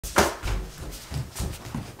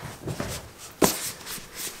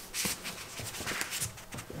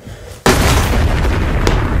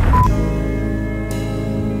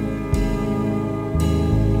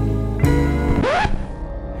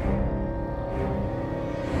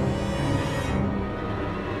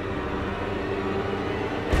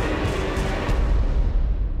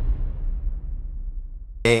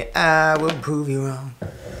Hey, I will prove you wrong.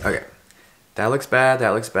 Okay. That looks bad,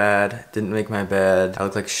 that looks bad. Didn't make my bed. I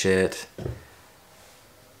look like shit.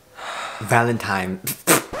 Valentine's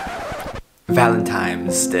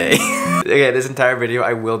Day. Okay, this entire video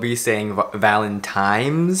I will be saying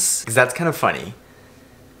Valentine's, because that's kind of funny.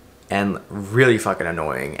 And really fucking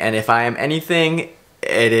annoying. And if I am anything,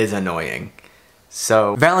 it is annoying.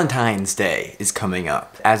 So, Valentine's Day is coming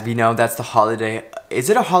up. As we know, that's the holiday. Is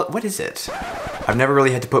it a what is it? I've never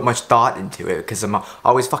really had to put much thought into it because I'm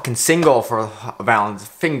always fucking single for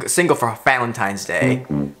Valentine's Day.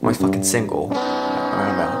 I'm always fucking single.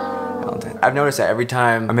 I've noticed that every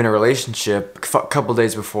time I'm in a relationship, a couple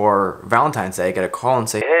days before Valentine's Day, I get a call and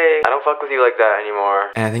say, hey, I don't fuck with you like that anymore.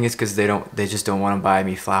 And I think it's because they just don't want to buy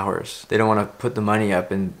me flowers. They don't want to put the money up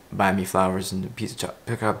and buy me flowers and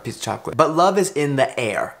pick up a piece of chocolate. But love is in the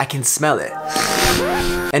air. I can smell it.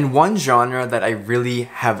 And one genre that I really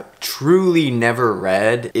have truly never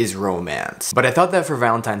read is romance. But I thought that for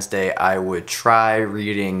Valentine's Day, I would try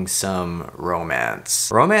reading some romance.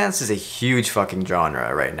 Romance is a huge fucking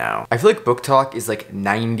genre right now. I feel like book talk is like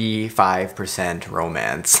 95%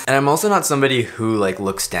 romance. And I'm also not somebody who like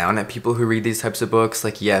looks down at people who read these types of books.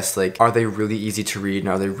 Like, yes, like, are they really easy to read and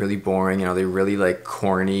are they really boring and are they really like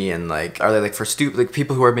corny and like, are they like for stupid, like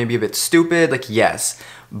people who are maybe a bit stupid? Like, yes.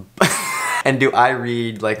 And do I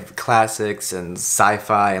read like classics and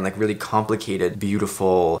sci-fi and like really complicated,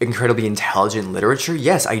 beautiful, incredibly intelligent literature?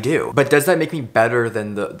 Yes, I do. But does that make me better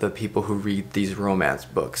than the people who read these romance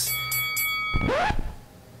books?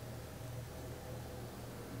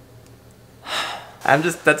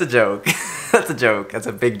 That's a joke. That's a joke. That's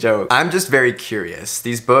a big joke. I'm just very curious.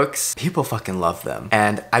 These books, people fucking love them.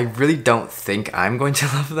 And I really don't think I'm going to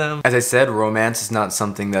love them. As I said, romance is not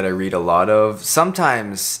something that I read a lot of.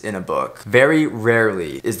 Sometimes in a book. Very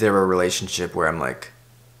rarely is there a relationship where I'm like,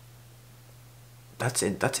 that's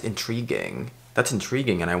intriguing. That's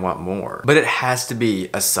intriguing and I want more. But it has to be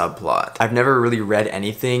a subplot. I've never really read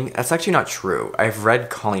anything. That's actually not true. I've read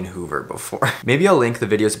Colleen Hoover before. Maybe I'll link the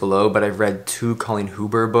videos below, but I've read 2 Colleen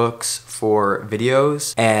Hoover books for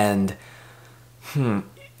videos and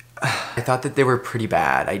I thought that they were pretty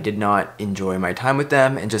bad. I did not enjoy my time with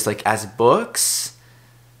them and just like as books,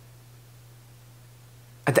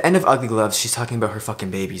 at the end of Ugly Gloves, she's talking about her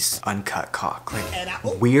fucking baby's uncut cock.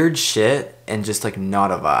 Like, weird shit and just like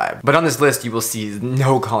not a vibe. But on this list, you will see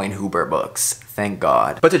no Colleen Hoover books. Thank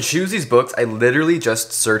God. But to choose these books, I literally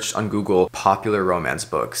just searched on Google popular romance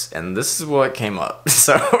books. And this is what came up.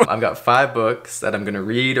 So I've got 5 books that I'm gonna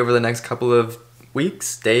read over the next couple of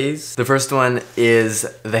weeks, days. The first one is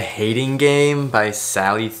The Hating Game by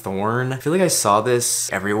Sally Thorne. I feel like I saw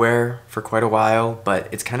this everywhere for quite a while, but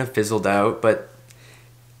it's kind of fizzled out. But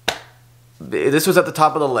this was at the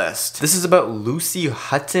top of the list. This is about Lucy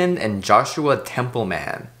Hutton and Joshua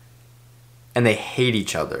Templeman. And they hate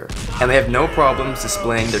each other. And they have no problems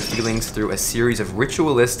displaying their feelings through a series of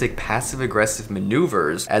ritualistic passive-aggressive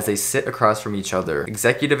maneuvers as they sit across from each other.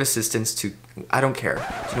 Executive assistants to... I don't care.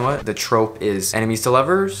 Do you know what? The trope is enemies to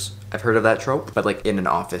lovers. I've heard of that trope, but like in an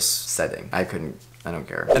office setting. I don't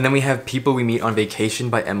care. And then we have People We Meet on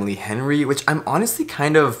Vacation by Emily Henry, which I'm honestly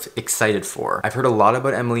kind of excited for. I've heard a lot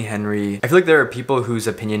about Emily Henry. I feel like there are people whose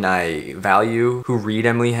opinion I value who read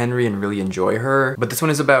Emily Henry and really enjoy her. But this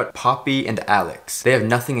one is about Poppy and Alex. They have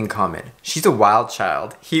nothing in common. She's a wild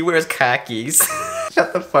child. He wears khakis.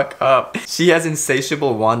 Shut the fuck up. She has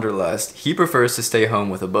insatiable wanderlust. He prefers to stay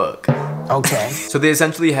home with a book. Okay. So they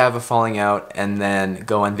essentially have a falling out and then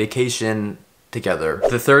go on vacation together.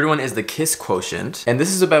 The third one is The Kiss Quotient, and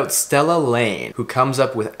this is about Stella Lane, who comes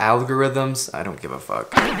up with algorithms. I don't give a fuck.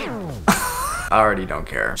 I already don't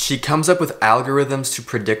care. She comes up with algorithms to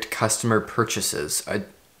predict customer purchases. I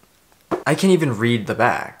can't even read the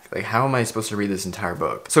back. Like, how am I supposed to read this entire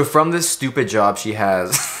book? So from this stupid job she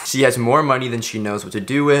has more money than she knows what to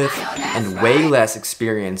do with, and way less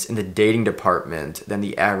experience in the dating department than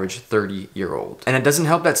the average 30-year-old. And it doesn't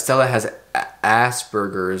help that Stella has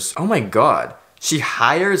Asperger's. Oh my God. She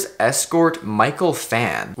hires escort Michael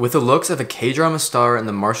Fan with the looks of a K-drama star and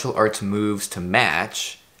the martial arts moves to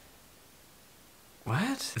match.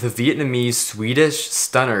 What? The Vietnamese Swedish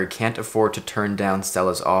stunner can't afford to turn down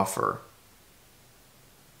Stella's offer.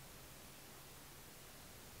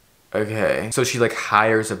 Okay, so she like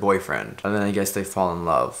hires a boyfriend and then I guess they fall in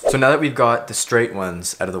love. So now that we've got the straight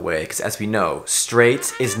ones out of the way, because as we know,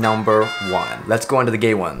 straight is number 1. Let's go on to the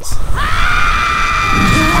gay ones.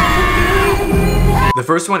 The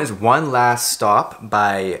first one is One Last Stop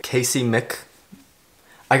by Casey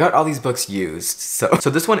I got all these books used. So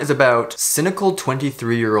this one is about cynical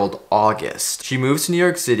 23-year-old August. She moves to New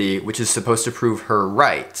York City, which is supposed to prove her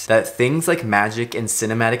right, that things like magic and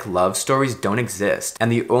cinematic love stories don't exist, and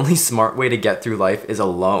the only smart way to get through life is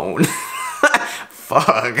alone.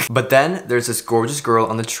 Fuck. But then there's this gorgeous girl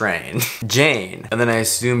on the train, Jane, and then I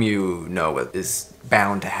assume you know what is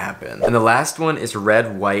bound to happen. And the last one is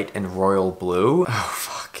red, white, and royal blue. Oh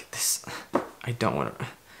fuck, this, I don't want to.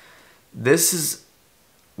 This is,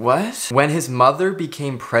 what? When his mother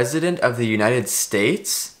became president of the United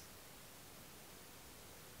States?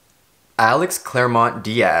 Alex Claremont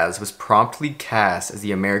Diaz was promptly cast as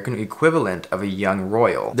the American equivalent of a young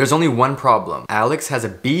royal. There's only one problem. Alex has a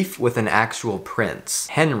beef with an actual prince,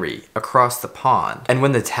 Henry, across the pond. And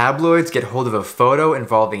when the tabloids get hold of a photo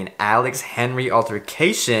involving an Alex-Henry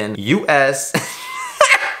altercation, U.S.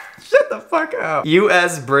 Shut the fuck up.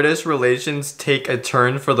 U.S.-British relations take a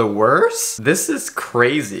turn for the worse? This is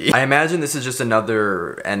crazy. I imagine this is just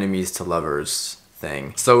another enemies to lovers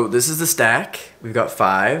thing. So this is the stack. We've got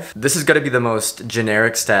 5. This is gonna be the most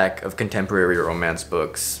generic stack of contemporary romance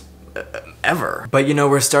books ever. But you know,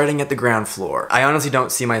 we're starting at the ground floor. I honestly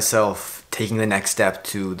don't see myself taking the next step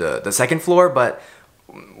to the second floor, but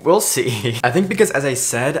we'll see. I think because, as I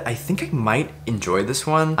said, I think I might enjoy this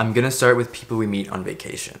one. I'm gonna start with people we meet on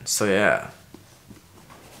vacation. So yeah.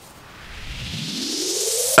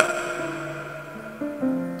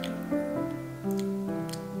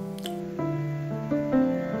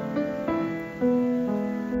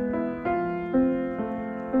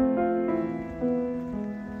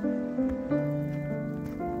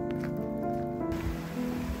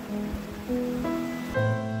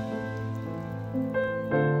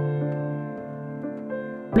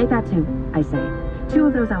 Make that 2, I say. 2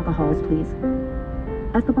 of those alcohols, please.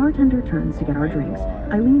 As the bartender turns to get our drinks,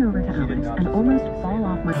 I lean over to Alex and almost fall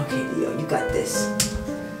off my— Okay, Leo, you got this.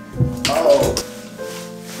 Oh.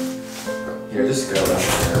 Here, just go down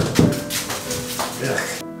there.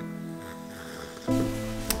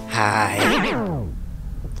 Hi.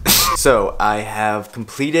 So, I have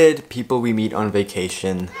completed People We Meet on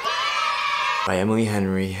Vacation by Emily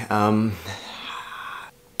Henry.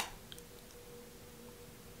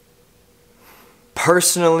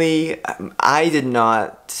 Personally, I did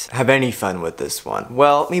not have any fun with this one.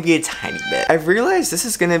 Well, maybe a tiny bit. I realized this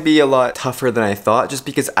is gonna be a lot tougher than I thought just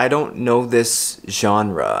because I don't know this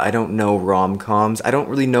genre. I don't know rom-coms. I don't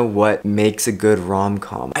really know what makes a good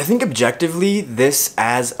rom-com. I think objectively, this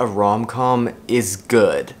as a rom-com is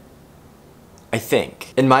good. I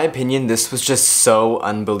think. In my opinion, this was just so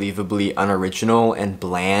unbelievably unoriginal and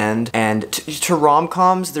bland, and to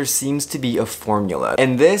rom-coms, there seems to be a formula.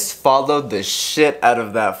 And this followed the shit out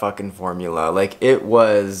of that fucking formula. Like, it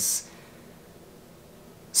was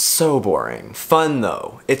so boring. Fun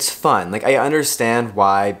though. It's fun. Like, I understand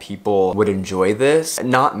why people would enjoy this.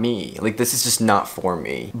 Not me. Like, this is just not for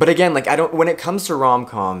me. But again, like, when it comes to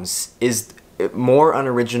rom-coms, is more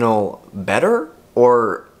unoriginal better?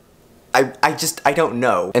 Or I don't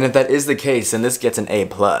know. And if that is the case, then this gets an A+.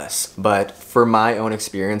 But for my own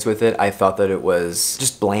experience with it, I thought that it was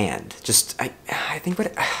just bland. I think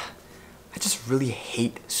I just really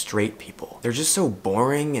hate straight people. They're just so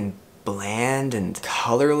boring and bland and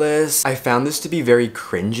colorless. I found this to be very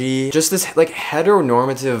cringy. Just this like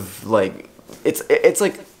heteronormative, like, it's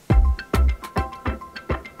like,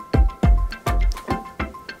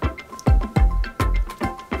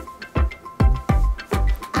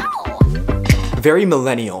 very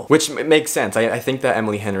millennial, which makes sense. I think that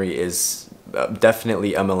Emily Henry is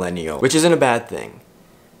definitely a millennial, which isn't a bad thing.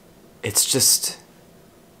 It's just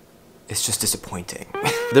disappointing.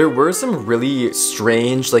 There were some really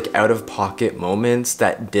strange, like, out-of-pocket moments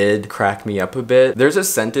that did crack me up a bit. There's a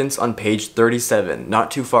sentence on page 37, not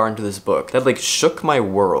too far into this book, that like shook my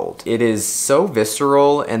world. It is so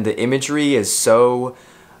visceral and the imagery is so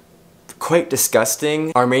quite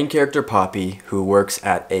disgusting. Our main character, Poppy, who works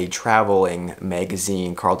at a traveling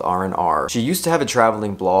magazine called R&R. She used to have a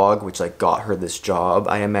traveling blog, which like got her this job,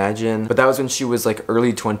 I imagine. But that was when she was like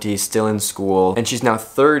early 20s, still in school. And she's now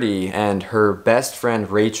 30, and her best friend,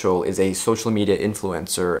 Rachel, is a social media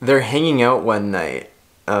influencer. They're hanging out one night.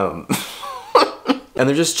 And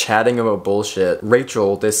they're just chatting about bullshit.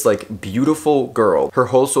 Rachel, this like beautiful girl, her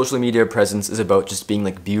whole social media presence is about just being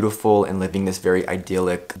like beautiful and living this very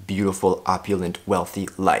idyllic, beautiful, opulent, wealthy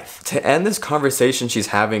life. To end this conversation she's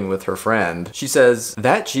having with her friend, she says,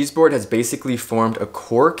 "That cheese board has basically formed a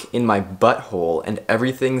cork in my butthole and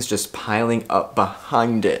everything's just piling up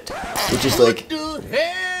behind it." Which is like,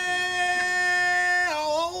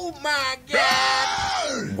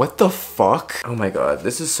 What the fuck? Oh my god,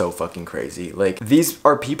 this is so fucking crazy. Like, these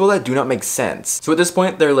are people that do not make sense. So at this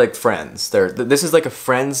point, they're like friends. This is like a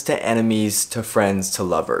friends to enemies to friends to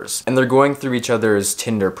lovers. And they're going through each other's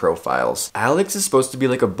Tinder profiles. Alex is supposed to be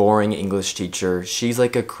like a boring English teacher. She's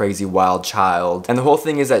like a crazy wild child. And the whole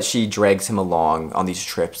thing is that she drags him along on these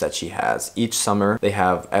trips that she has. Each summer, they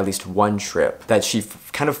have at least one trip that she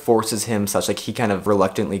kind of forces him, such like he kind of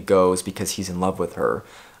reluctantly goes because he's in love with her.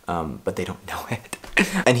 But they don't know it.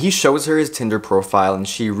 And he shows her his Tinder profile and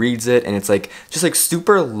she reads it and it's like just like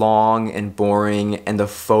super long and boring, and the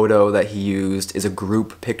photo that he used is a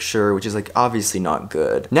group picture, which is like obviously not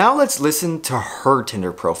good. Now let's listen to her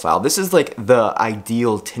Tinder profile. This is like the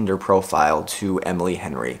ideal Tinder profile to Emily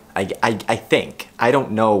Henry. I think. I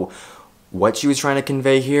don't know what she was trying to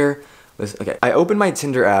convey here. Okay, I open my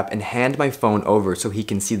Tinder app and hand my phone over so he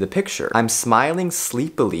can see the picture. I'm smiling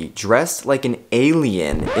sleepily, dressed like an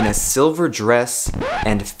alien in a silver dress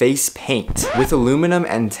and face paint, with aluminum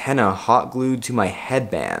antenna hot glued to my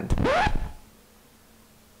headband.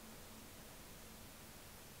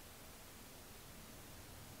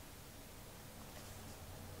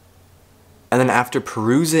 And then after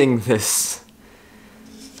perusing this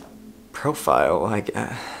profile, like,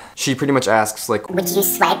 she pretty much asks, like, would you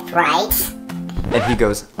swipe right? And he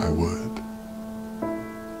goes, I would.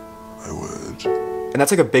 And that's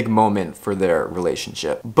like a big moment for their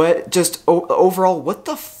relationship. But just overall, what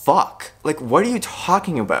the fuck? Like, what are you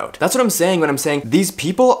talking about? That's what I'm saying when I'm saying these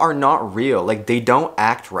people are not real. Like, they don't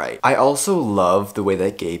act right. I also love the way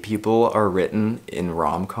that gay people are written in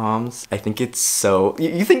rom-coms. I think it's so...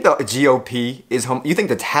 You think the GOP is you think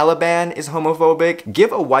the Taliban is homophobic?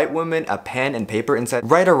 Give a white woman a pen and paper and say,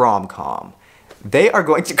 write a rom-com. They are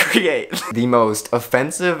going to create the most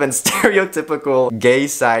offensive and stereotypical gay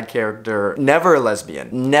side character, never a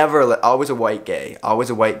lesbian, always a white gay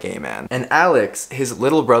man. And Alex, his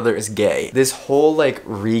little brother, is gay. This whole like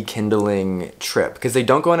rekindling trip, because they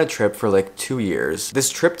don't go on a trip for like 2 years. This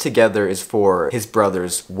trip together is for his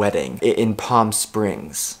brother's wedding in Palm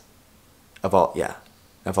Springs. Palms, yeah.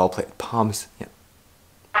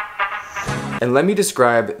 And let me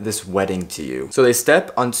describe this wedding to you. So they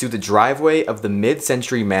step onto the driveway of the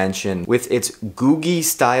mid-century mansion with its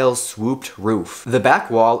Googie-style swooped roof. The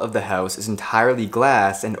back wall of the house is entirely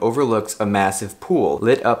glass and overlooks a massive pool,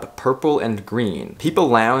 lit up purple and green. People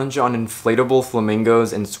lounge on inflatable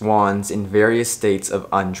flamingos and swans in various states of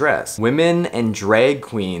undress. Women and drag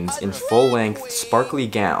queens in full-length, sparkly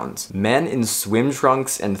gowns. Men in swim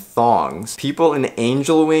trunks and thongs. People in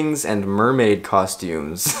angel wings and mermaid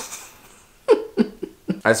costumes.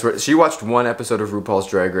 I swear, she watched one episode of RuPaul's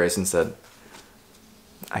Drag Race and said,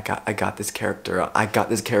 I got this character. I got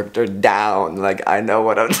this character down. Like, I know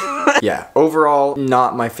what I'm doing. Yeah, overall,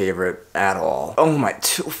 not my favorite at all. Oh my,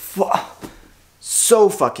 so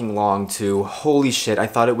fucking long too. Holy shit, I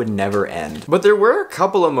thought it would never end. But there were a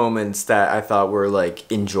couple of moments that I thought were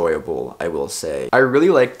like enjoyable, I will say. I really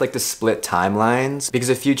liked like the split timelines because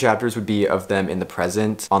a few chapters would be of them in the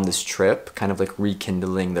present on this trip, kind of like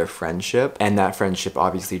rekindling their friendship, and that friendship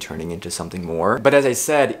obviously turning into something more. But as I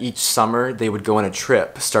said, each summer they would go on a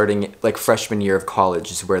trip starting like freshman year of college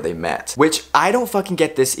is where they met, which I don't fucking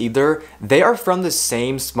get this either. They are from the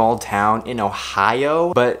same small town in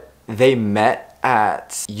Ohio, but they met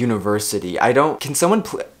at university. Can someone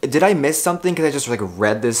did I miss something because I just like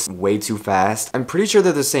read this way too fast? I'm pretty sure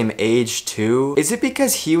they're the same age too. Is it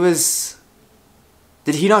because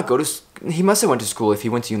did he not go to he must have went to school if he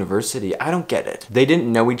went to university. I don't get it. They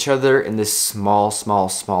didn't know each other in this small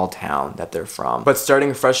town that they're from. But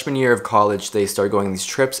starting freshman year of college, they start going on these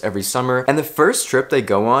trips every summer. And the first trip they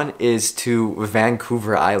go on is to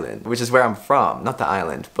Vancouver Island, which is where I'm from. Not the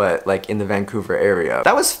island, but like in the Vancouver area.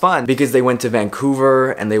 That was fun because they went to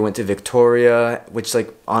Vancouver and they went to Victoria, which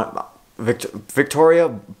like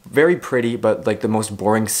Victoria, very pretty, but like the most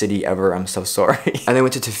boring city ever. I'm so sorry. And they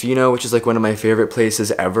went to Tofino, which is like one of my favorite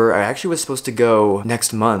places ever. I actually was supposed to go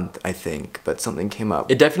next month, I think, but something came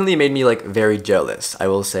up. It definitely made me like very jealous. I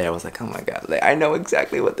will say, I was like, oh my god, like, I know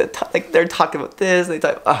exactly what they're talking about this.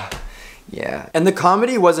 Yeah. And the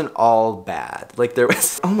comedy wasn't all bad. Like there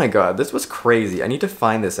was, oh my god, this was crazy. I need to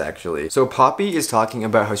find this actually. So Poppy is talking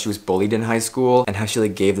about how she was bullied in high school and how she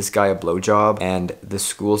like gave this guy a blowjob and the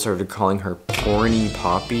school started calling her Porny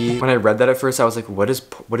Poppy. When I read that at first, I was like, what is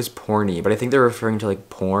porny? But I think they're referring to like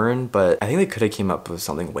porn, but I think they could have came up with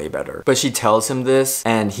something way better. But she tells him this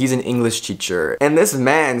and he's an English teacher. And this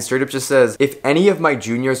man straight up just says, if any of my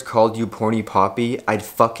juniors called you Porny Poppy, I'd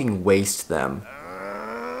fucking waste them.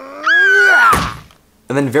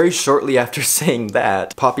 And then very shortly after saying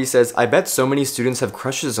that, Poppy says, I bet so many students have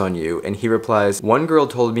crushes on you. And he replies, one girl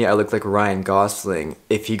told me I look like Ryan Gosling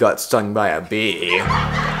if he got stung by a bee.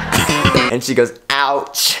 And she goes,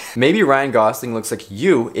 ouch. Maybe Ryan Gosling looks like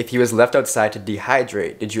you if he was left outside to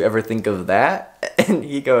dehydrate. Did you ever think of that? And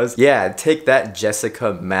he goes, yeah, take that,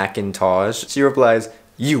 Jessica McIntosh. She replies,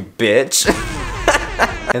 you bitch.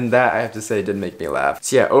 And that, I have to say, did make me laugh.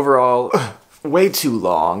 So yeah, overall, way too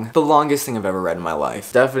long. The longest thing I've ever read in my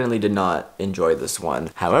life. Definitely did not enjoy this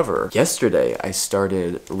one. However, yesterday I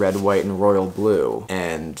started Red, White, and Royal Blue,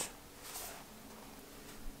 and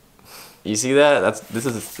you see that? This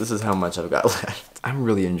is how much I've got left. I'm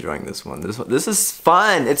really enjoying this one. This is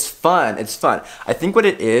fun. It's fun. It's fun. I think what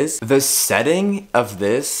it is, the setting of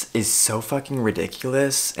this is so fucking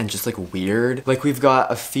ridiculous and just like weird. Like we've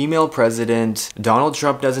got a female president, Donald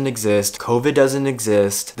Trump doesn't exist, COVID doesn't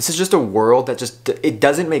exist. This is just a world that just, it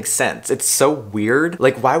doesn't make sense. It's so weird.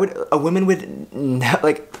 Like why would a woman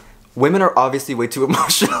like, women are obviously way too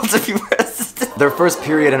emotional to be president. Their first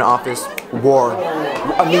period in office, war.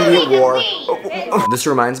 Immediate war. This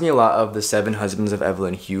reminds me a lot of The Seven Husbands of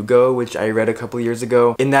Evelyn Hugo, which I read a couple years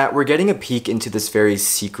ago, in that we're getting a peek into this very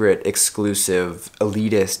secret, exclusive,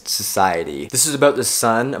 elitist society. This is about the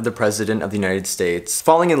son of the President of the United States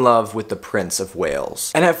falling in love with the Prince of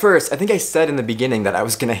Wales. And at first, I think I said in the beginning that I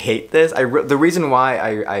was gonna hate this. The reason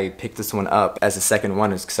why I picked this one up as a second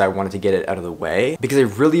one is because I wanted to get it out of the way, because I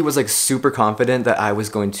really was like super confident that I was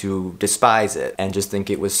going to despise it and just think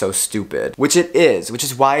it was so stupid, which it is, which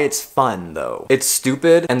is why it's fun though. It's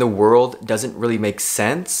stupid and the world doesn't really make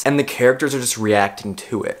sense and the characters are just reacting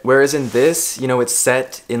to it. Whereas in this, you know, it's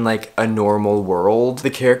set in like a normal world. The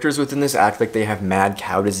characters within this act like they have mad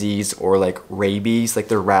cow disease or like rabies, like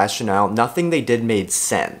their rationale, nothing they did made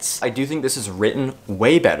sense. I do think this is written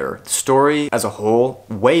way better. The story as a whole,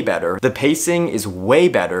 way better. The pacing is way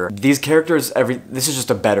better. These characters, this is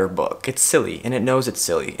just a better book. It's silly and it knows it's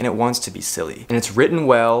silly and it wants to be silly. And it's written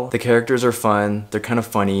well, the characters are fun, they're kind of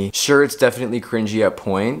funny. Sure, it's definitely cringy at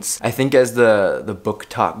points. I think as the book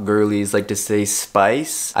talk girlies like to say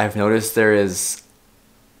spice, I've noticed there is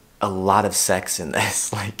a lot of sex in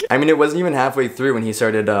this. Like, I mean, it wasn't even halfway through when he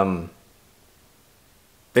started,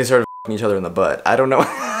 they started f***ing each other in the butt. I don't know.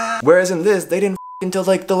 Whereas in this, they didn't f*** until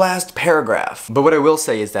like the last paragraph. But what I will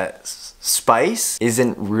say is that spice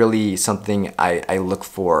isn't really something I look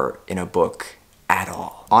for in a book at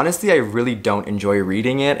all. Honestly, I really don't enjoy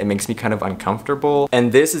reading it. It makes me kind of uncomfortable.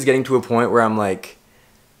 And this is getting to a point where I'm like,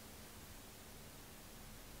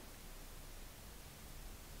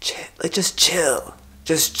 just chill.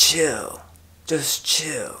 Just chill. Just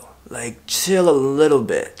chill. Like, chill a little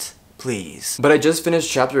bit, please. But I just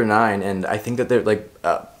finished chapter 9 and I think that they're like,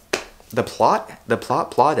 the plot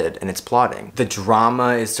plotted and it's plotting. The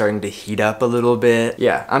drama is starting to heat up a little bit.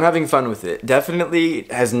 Yeah, I'm having fun with it. Definitely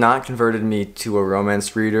has not converted me to a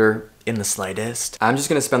romance reader in the slightest. I'm just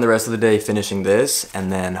gonna spend the rest of the day finishing this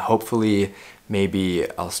and then hopefully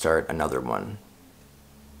maybe I'll start another one.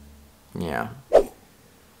 Yeah.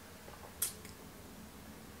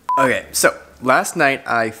 Okay, so last night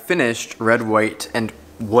I finished Red, White, and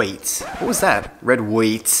White. What was that? Red,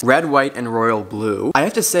 White, and Royal Blue. I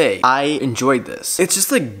have to say, I enjoyed this. It's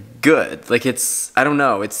just like good. Like it's, I don't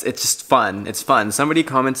know, it's just fun. It's fun. Somebody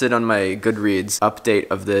commented on my Goodreads update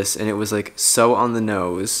of this and it was like so on the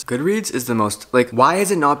nose. Goodreads is the most, like, why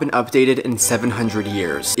has it not been updated in 700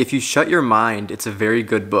 years? If you shut your mind, it's a very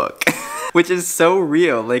good book. Which is so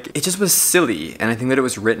real. Like, it just was silly and I think that it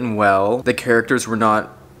was written well. The characters were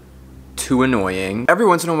not too annoying. Every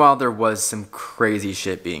once in a while there was some crazy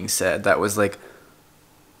shit being said that was like,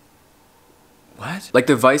 what? Like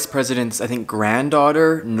the vice president's, I think,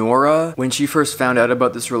 granddaughter, Nora, when she first found out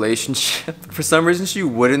about this relationship, for some reason she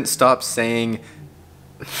wouldn't stop saying,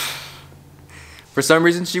 for some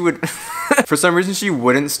reason she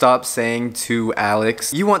wouldn't stop saying to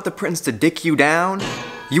Alex, you want the prince to dick you down?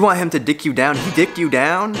 You want him to dick you down? He dicked you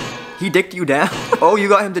down? He dicked you down? Oh, you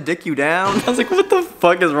got him to dick you down? I was like, what the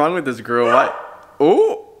fuck is wrong with this girl? What?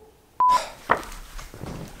 Oh!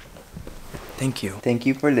 Thank you. Thank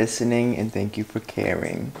you for listening and thank you for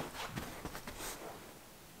caring.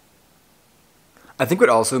 I think what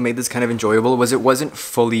also made this kind of enjoyable was it wasn't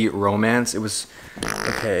fully romance. It was,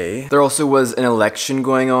 okay. There also was an election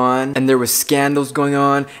going on and there was scandals going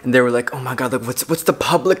on and they were like, oh my god, like what's the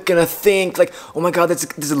public gonna think? Like, oh my god,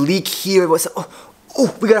 there's a leak here.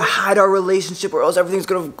 Oh, we gotta hide our relationship or else everything's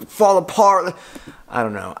gonna fall apart. I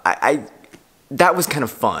don't know. that was kind of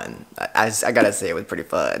fun. I gotta say, it was pretty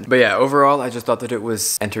fun. But yeah, overall, I just thought that it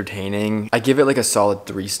was entertaining. I give it like a solid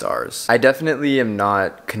 3 stars. I definitely am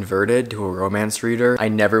not converted to a romance reader. I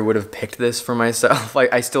never would have picked this for myself.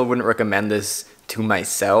 Like, I still wouldn't recommend this to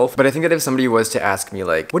myself. But I think that if somebody was to ask me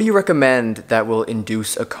like, what do you recommend that will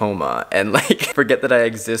induce a coma and like forget that I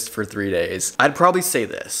exist for 3 days, I'd probably say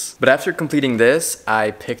this. But after completing this,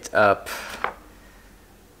 I picked up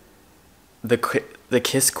the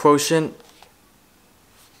Kiss Quotient,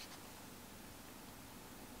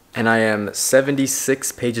 and I am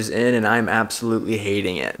 76 pages in and I'm absolutely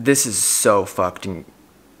hating it. This is so fucking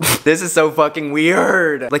this is so fucking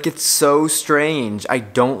weird. Like, it's so strange. I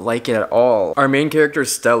don't like it at all. Our main character,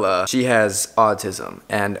 Stella, she has autism.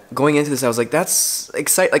 And going into this, I was like, that's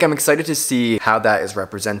exciting. Like, I'm excited to see how that is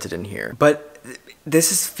represented in here. But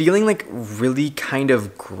this is feeling like really kind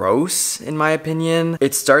of gross, in my opinion.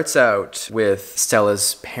 It starts out with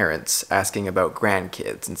Stella's parents asking about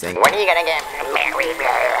grandkids and saying, when are you gonna get married?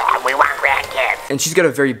 We want grandkids. And she's got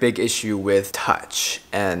a very big issue with touch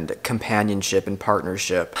and companionship and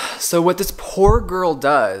partnership. So what this poor girl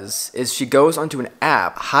does is she goes onto an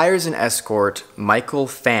app, hires an escort, Michael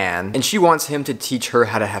Fan, and she wants him to teach her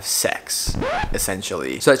how to have sex,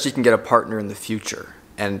 essentially, so that she can get a partner in the future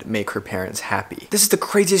and make her parents happy. This is the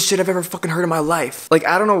craziest shit I've ever fucking heard in my life. Like,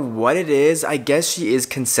 I don't know what it is. I guess she is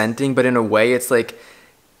consenting, but in a way it's like,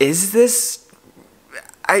 is this...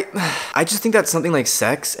 I just think that something like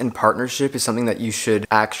sex and partnership is something that you should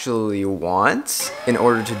actually want in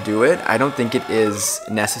order to do it. I don't think it is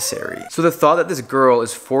necessary. So the thought that this girl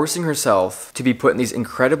is forcing herself to be put in these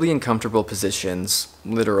incredibly uncomfortable positions,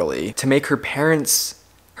 literally, to make her parents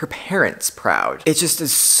proud. It just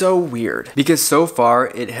is so weird, because so far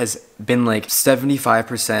it has been like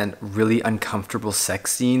 75% really uncomfortable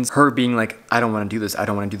sex scenes. Her being like, I don't want to do this, I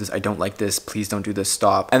don't want to do this, I don't like this, please don't do this,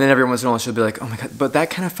 stop. And then every once in a while she'll be like, oh my god, but that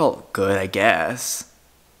kind of felt good, I guess.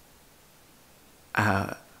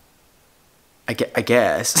 I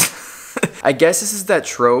guess. I guess this is that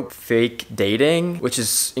trope, fake dating, which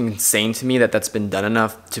is insane to me that that's been done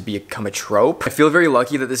enough to become a trope. I feel very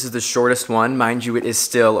lucky that this is the shortest one. Mind you, it is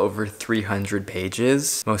still over 300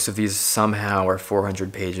 pages. Most of these somehow are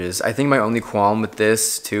 400 pages. I think my only qualm with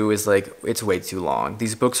this too is like, it's way too long.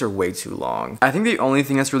 These books are way too long. I think the only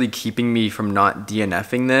thing that's really keeping me from not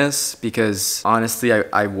DNFing this, because honestly,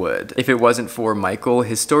 I would. If it wasn't for Michael,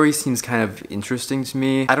 his story seems kind of interesting to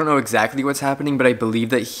me. I don't know exactly what's happening, but I believe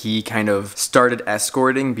that he kind of started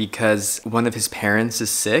escorting because one of his parents is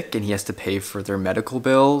sick and he has to pay for their medical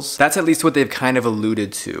bills. That's at least what they've kind of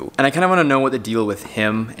alluded to. And I kind of want to know what the deal with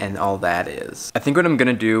him and all that is. I think what I'm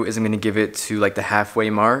gonna do is I'm gonna give it to like the halfway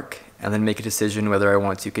mark and then make a decision whether I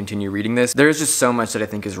want to continue reading this. There's just so much that I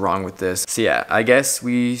think is wrong with this. So yeah, I guess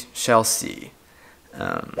we shall see.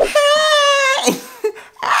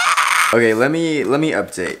 Okay, let me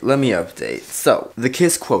update. So, the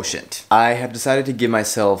Kiss Quotient. I have decided to give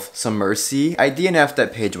myself some mercy. I DNF'd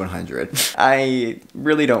at page 100. I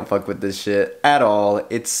really don't fuck with this shit at all.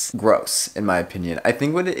 It's gross, in my opinion. I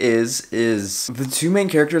think what it is the two main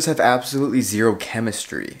characters have absolutely zero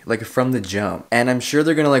chemistry, like from the jump. And I'm sure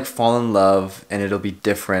they're gonna like fall in love and it'll be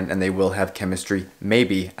different and they will have chemistry.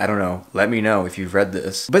 Maybe, I don't know. Let me know if you've read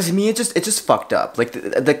this. But to me, it just fucked up. Like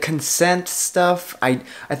the consent stuff, I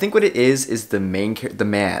think what it is the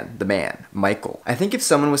man, Michael. I think if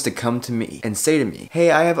someone was to come to me and say to me, hey,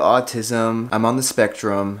 I have autism, I'm on the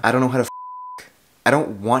spectrum, I don't know how to I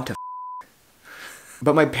don't want to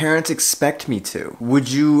but my parents expect me to.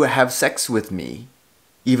 Would you have sex with me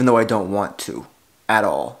even though I don't want to at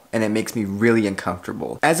all? And it makes me really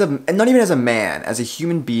uncomfortable. And not even as a man, as a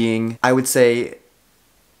human being, I would say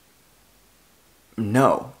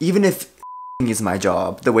no. Even if is my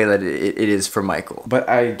job the way that it is for Michael. But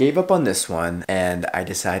I gave up on this one and I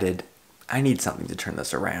decided I need something to turn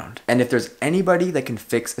this around. And if there's anybody that can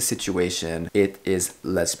fix a situation, it is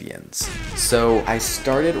lesbians. So I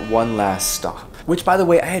started One Last Stop, which by the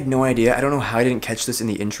way, I had no idea. I don't know how I didn't catch this in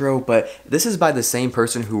the intro, but this is by the same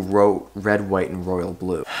person who wrote Red, White, and Royal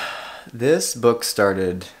Blue. This book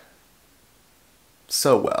started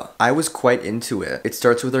so well. I was quite into it. It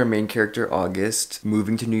starts with our main character, August,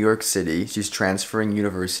 moving to New York City. She's transferring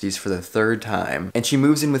universities for the 3rd time, and she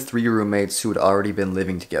moves in with 3 roommates who had already been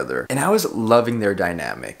living together. And I was loving their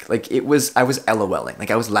dynamic. Like, I was LOLing.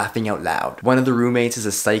 Like, I was laughing out loud. One of the roommates is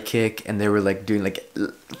a psychic, and they were like doing like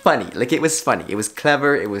funny. Like, it was funny. It was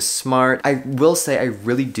clever. It was smart. I will say I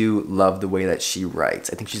really do love the way that she writes.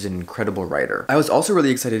 I think she's an incredible writer. I was also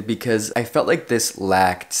really excited because I felt like this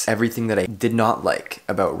lacked everything that I did not like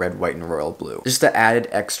about Red, White, and Royal Blue. Just the added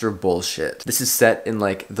extra bullshit. This is set in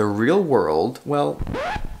like the real world. Well,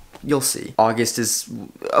 You'll see. August is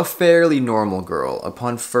a fairly normal girl.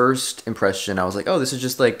 Upon first impression, I was like, oh, this is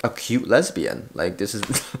just like a cute lesbian. Like, this is,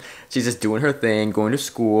 she's just doing her thing, going to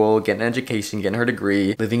school, getting an education, getting her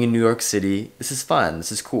degree, living in New York City. This is fun,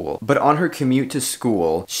 this is cool. But on her commute to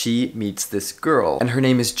school, she meets this girl, and her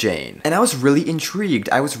name is Jane. And I was really intrigued.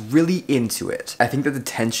 I was really into it. I think that the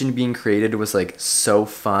tension being created was like so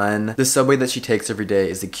fun. The subway that she takes every day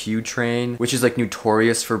is the Q train, which is like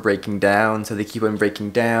notorious for breaking down. So they keep on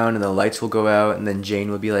breaking down and the lights will go out, and then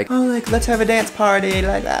Jane will be like, oh, like, let's have a dance party,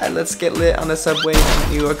 like, let's get lit on the subway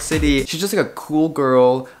in New York City. She's just like a cool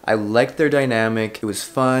girl. I liked their dynamic. It was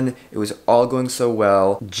fun. It was all going so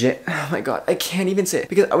well. Oh my god, I can't even say it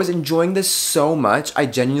because I was enjoying this so much. I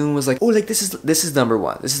genuinely was like, oh, like, this is number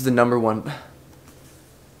one. This is the number one.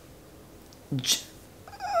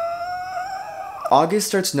 August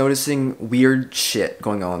starts noticing weird shit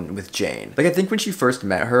going on with Jane. Like, I think when she first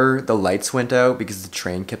met her, the lights went out because the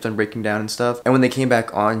train kept on breaking down and stuff. And when they came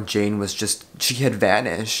back on, Jane was just, she had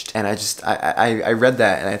vanished. And I read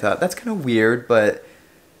that and I thought, that's kind of weird, but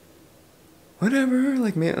whatever,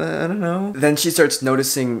 like, I don't know. Then she starts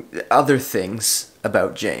noticing other things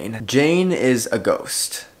about Jane. Jane is a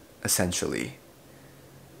ghost, essentially.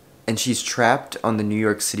 And she's trapped on the New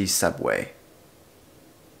York City subway.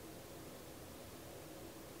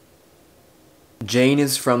 Jane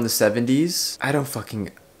is from the 70s. I don't fucking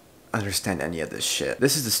understand any of this shit.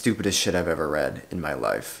 This is the stupidest shit I've ever read in my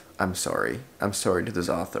life. I'm sorry. I'm sorry to this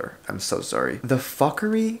author. I'm so sorry. The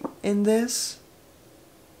fuckery in this?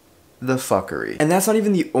 The fuckery. And that's not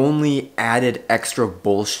even the only added extra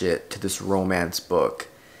bullshit to this romance book.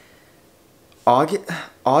 August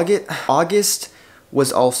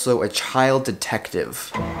was also a child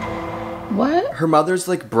detective. What? Her mother's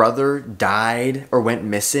like brother died or went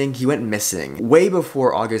missing. He went missing way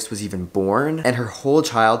before August was even born, and her whole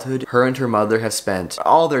childhood, her and her mother have spent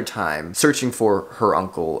all their time searching for her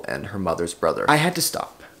uncle and her mother's brother. I had to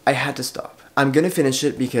stop. I had to stop. I'm gonna finish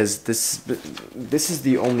it because this is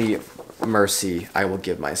the only mercy I will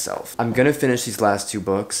give myself. I'm gonna finish these last two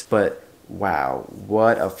books, but wow,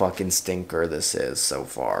 what a fucking stinker this is so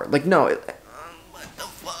far. Like, no,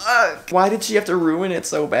 fuck? Why did she have to ruin it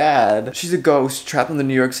so bad? She's a ghost trapped on the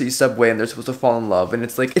New York City subway and they're supposed to fall in love, and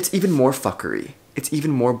it's like, it's even more fuckery. It's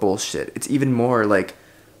even more bullshit. It's even more like,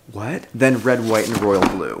 what? Then red, white, and royal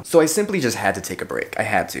blue. So I simply just had to take a break. I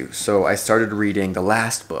had to. So I started reading the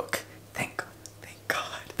last book. Thank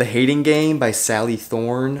God. The Hating Game by Sally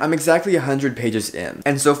Thorne. I'm exactly 100 pages in.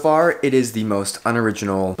 And so far, it is the most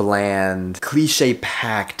unoriginal, bland,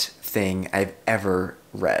 cliche-packed thing I've ever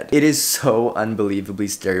read. It is so unbelievably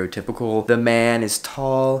stereotypical. The man is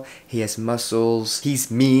tall, he has muscles,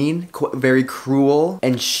 he's mean, very cruel,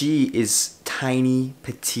 and she is tiny,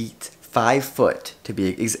 petite, 5 foot to be,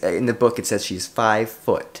 in the book it says she's 5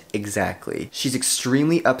 foot, exactly. She's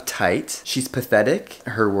extremely uptight, she's pathetic,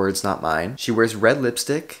 her words not mine. She wears red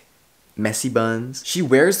lipstick, messy buns. She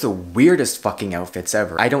wears the weirdest fucking outfits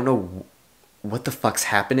ever. I don't know what the fuck's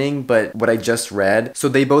happening, but what I just read, so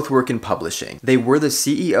they both work in publishing. They were the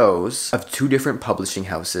CEOs of 2 different publishing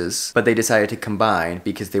houses, but they decided to combine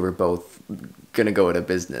because they were both gonna go out of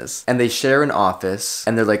business. And they share an office,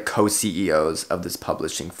 and they're like co-CEOs of this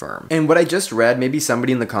publishing firm. And what I just read, maybe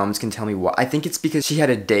somebody in the comments can tell me why. I think it's because she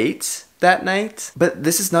had a date that night, but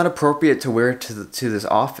this is not appropriate to wear to this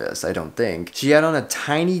office, I don't think. She had on a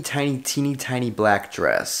tiny, teeny tiny black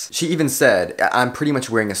dress. She even said, I'm pretty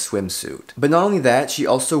much wearing a swimsuit. But not only that, she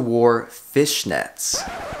also wore fishnets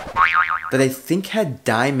that I think had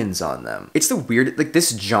diamonds on them. It's the weird, like,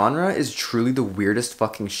 this genre is truly the weirdest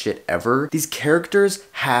fucking shit ever. These characters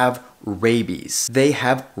have rabies. They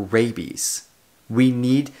have rabies. We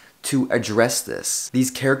need to address this.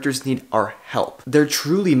 These characters need our help. They're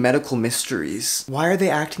truly medical mysteries. Why are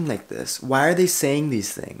they acting like this? Why are they saying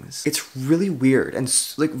these things? It's really weird and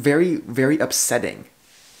like very, very upsetting.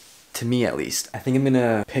 To me, at least. I think I'm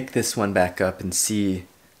gonna pick this one back up and see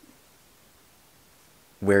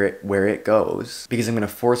where it goes, because I'm gonna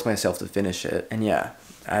force myself to finish it. And yeah,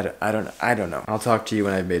 I don't know. I'll talk to you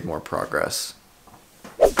when I've made more progress.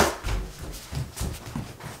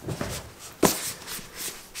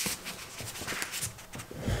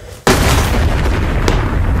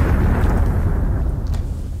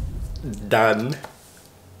 Done.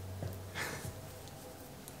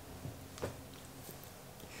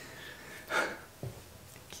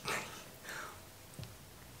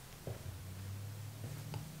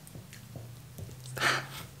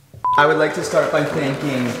 I would like to start by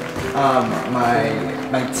thanking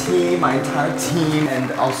my team, my entire team,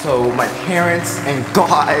 and also my parents and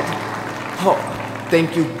God. Oh,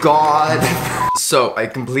 thank you, God. So I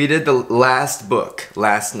completed the last book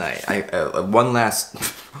last night. One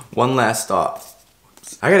last stop.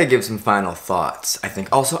 I gotta give some final thoughts, I think.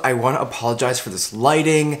 Also, I want to apologize for this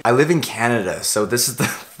lighting. I live in Canada, so this is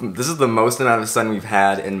the most amount of sun we've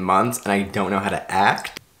had in months, and I don't know how to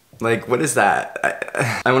act. Like, what is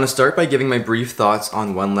that? I want to start by giving my brief thoughts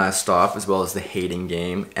on One Last Stop, as well as The Hating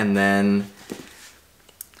Game, and then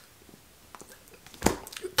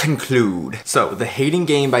conclude. So, The Hating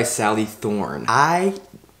Game by Sally Thorne. I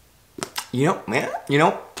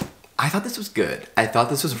thought this was good. I thought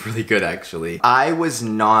this was really good, actually. I was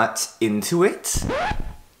not into it.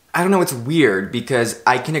 I don't know, it's weird because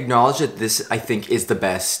I can acknowledge that this, I think, is the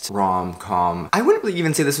best rom-com. I wouldn't really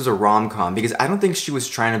even say this was a rom-com because I don't think she was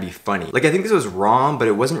trying to be funny. Like, I think this was rom, but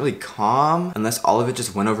it wasn't really calm unless all of it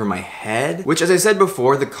just went over my head. Which, as I said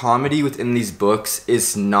before, the comedy within these books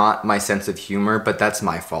is not my sense of humor, but that's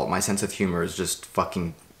my fault. My sense of humor is just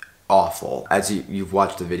fucking awful. As you've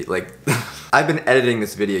watched the video, like, I've been editing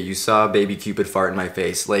this video. You saw baby Cupid fart in my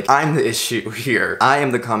face. Like, I'm the issue here. I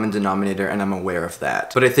am the common denominator and I'm aware of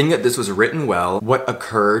that. But I think that this was written well. What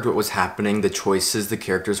occurred, what was happening, the choices the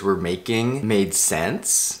characters were making made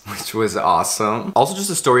sense, which was awesome. Also, just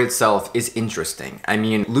the story itself is interesting. I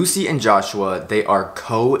mean, Lucy and Joshua, they are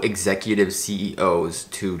co-executive CEOs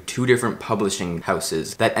to two different publishing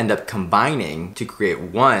houses that end up combining to create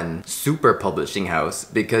one super publishing house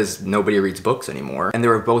because nobody reads books anymore, and they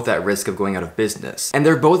were both at risk of going out of business. And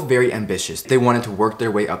they're both very ambitious. They wanted to work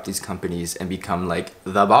their way up these companies and become like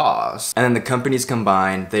the boss. And then the companies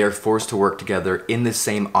combine, they are forced to work together in the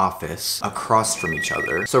same office across from each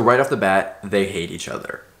other. So right off the bat, they hate each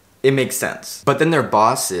other. It makes sense. But then their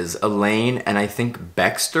bosses, Elaine and I think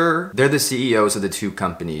Baxter, they're the CEOs of the two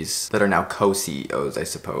companies that are now co-CEOs, I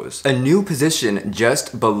suppose. A new position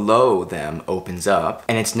just below them opens up,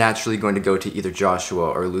 and it's naturally going to go to either Joshua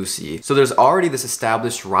or Lucy. So there's already this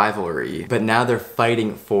established rivalry, but now they're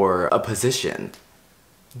fighting for a position.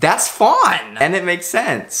 That's fun! And it makes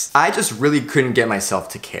sense. I just really couldn't get myself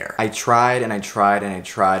to care. I tried and I tried and I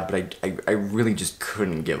tried, but I really just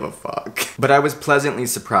couldn't give a fuck. But I was pleasantly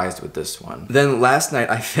surprised with this one. Then last night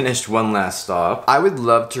I finished One Last Stop. I would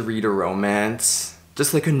love to read a romance,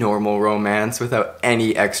 just like a normal romance without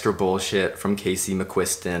any extra bullshit from Casey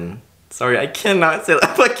McQuiston. Sorry, I cannot say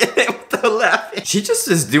that. Look at him with the laughing. She just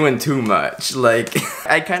is doing too much. Like,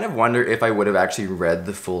 I kind of wonder if I would have actually read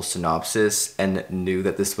the full synopsis and knew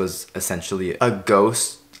that this was essentially a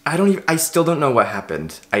ghost. I still don't know what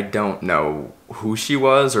happened. I don't know who she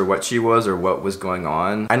was or what was going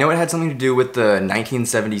on. I know it had something to do with the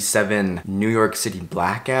 1977 New York City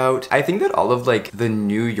blackout. I think that all of like the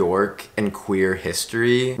New York and queer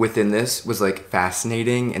history within this was like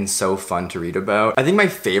fascinating and so fun to read about. I think my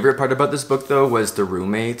favorite part about this book though was the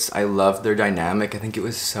roommates. I loved their dynamic. I think it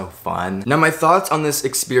was so fun. Now my thoughts on this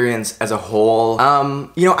experience as a whole,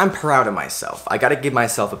 you know, I'm proud of myself. I gotta give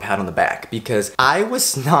myself a pat on the back because I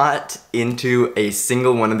was not into a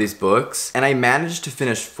single one of these books and I managed to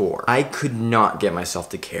finish 4. I could not get myself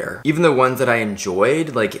to care. Even the ones that I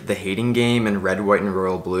enjoyed, like The Hating Game and Red, White, and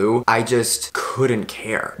Royal Blue, I just couldn't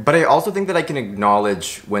care. But I also think that I can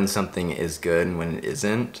acknowledge when something is good and when it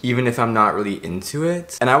isn't, even if I'm not really into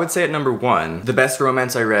it. And I would say at number 1, the best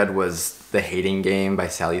romance I read was The Hating Game by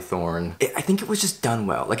Sally Thorne. I think it was just done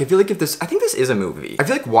well. Like, I feel like I think this is a movie. I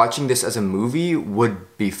feel like watching this as a movie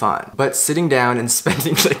would be fun. But sitting down and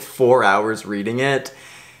spending like 4 hours reading it,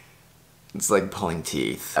 it's like pulling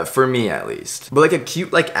teeth. For me, at least. But like a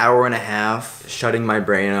cute like hour and a half, shutting my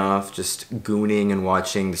brain off, just gooning and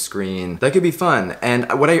watching the screen, that could be fun. And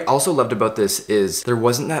what I also loved about this is there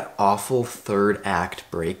wasn't that awful third act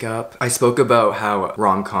breakup. I spoke about how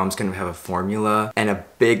rom-coms kind of have a formula, and a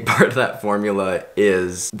big part of that formula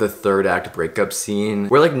is the third act breakup scene,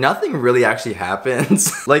 where like nothing really actually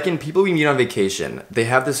happens. Like in People We Meet on Vacation, they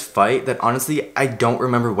have this fight that honestly, I don't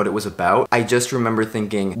remember what it was about. I just remember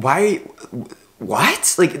thinking,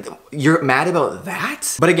 what? Like, you're mad about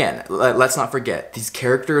that? But again, let's not forget, these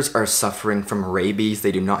characters are suffering from rabies.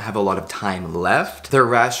 They do not have a lot of time left. Their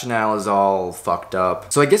rationale is all fucked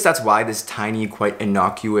up. So I guess that's why this tiny, quite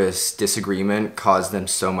innocuous disagreement caused them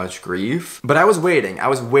so much grief. But I was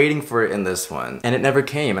waiting for it in this one, and it never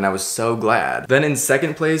came, and I was so glad. Then in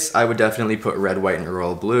second place, I would definitely put Red, White, and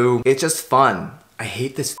Royal Blue. It's just fun. I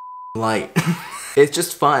hate this light. It's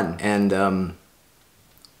just fun, and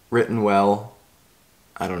written well.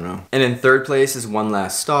 I don't know. And in third place is One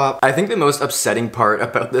Last Stop. I think the most upsetting part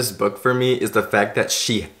about this book for me is the fact that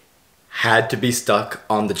she had to be stuck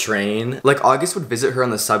on the train. Like, August would visit her on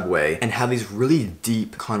the subway and have these really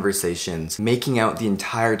deep conversations, making out the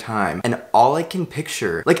entire time. And all I can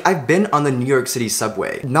picture, like, I've been on the New York City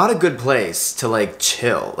subway. Not a good place to like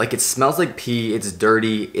chill. Like, it smells like pee, it's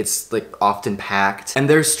dirty, it's like often packed. And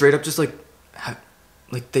they're straight up just like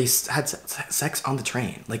they had sex on the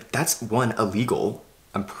train. Like, that's one, illegal.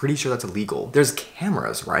 I'm pretty sure that's illegal. There's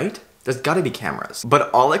cameras, right? There's gotta be cameras. But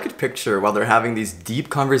all I could picture while they're having these deep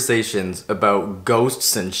conversations about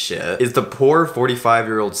ghosts and shit is the poor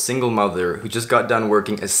 45-year-old single mother who just got done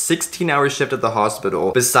working a 16-hour shift at the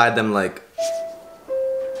hospital beside them like...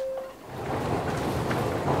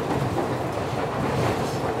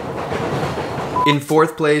 In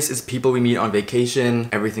fourth place is people we meet on vacation.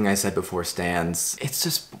 Everything I said before stands. It's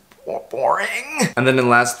just boring. And then in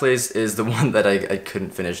last place is the one that I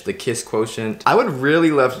couldn't finish, the kiss quotient. I would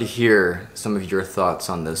really love to hear some of your thoughts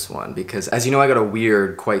on this one because, as you know, I got a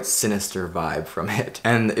weird, quite sinister vibe from it.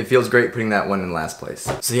 And it feels great putting that one in last place.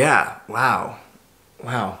 So yeah, wow.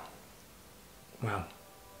 Wow. Wow.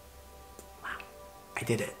 Wow. I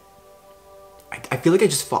did it. I feel like I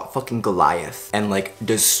just fought fucking Goliath and like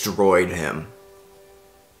destroyed him.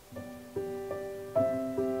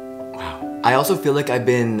 I also feel like I've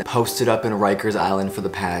been posted up in Rikers Island for the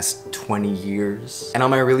past 20 years. And on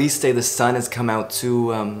my release day, the sun has come out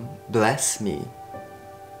to, bless me.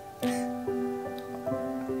 I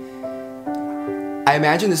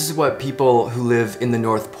imagine this is what people who live in the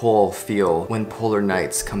North Pole feel when polar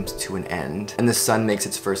nights comes to an end and the sun makes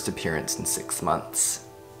its first appearance in 6 months.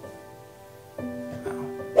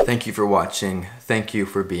 Thank you for watching. Thank you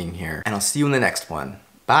for being here. And I'll see you in the next one.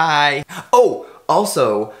 Bye! Oh,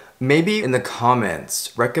 also, maybe in the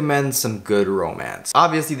comments, recommend some good romance.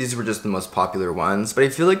 Obviously, these were just the most popular ones, but I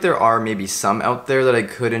feel like there are maybe some out there that I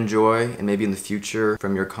could enjoy, and maybe in the future,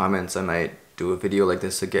 from your comments, I might do a video like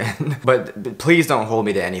this again. But please don't hold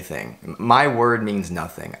me to anything. My word means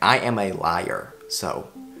nothing. I am a liar, so.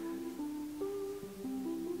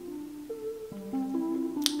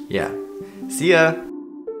 Yeah. See ya!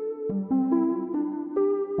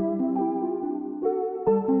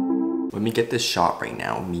 Let me get this shot right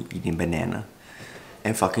now, me eating banana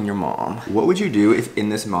and fucking your mom. What would you do if in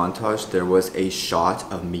this montage there was a shot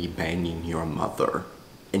of me banging your mother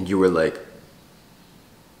and you were like,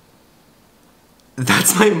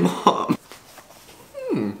 that's my mom?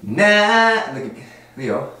 Nah, look at me.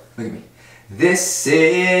 Leo, look at me. This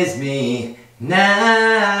is me,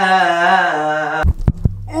 nah.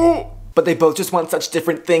 Ooh. But they both just want such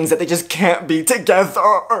different things that they just can't be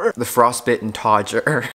together. The frostbitten Todger.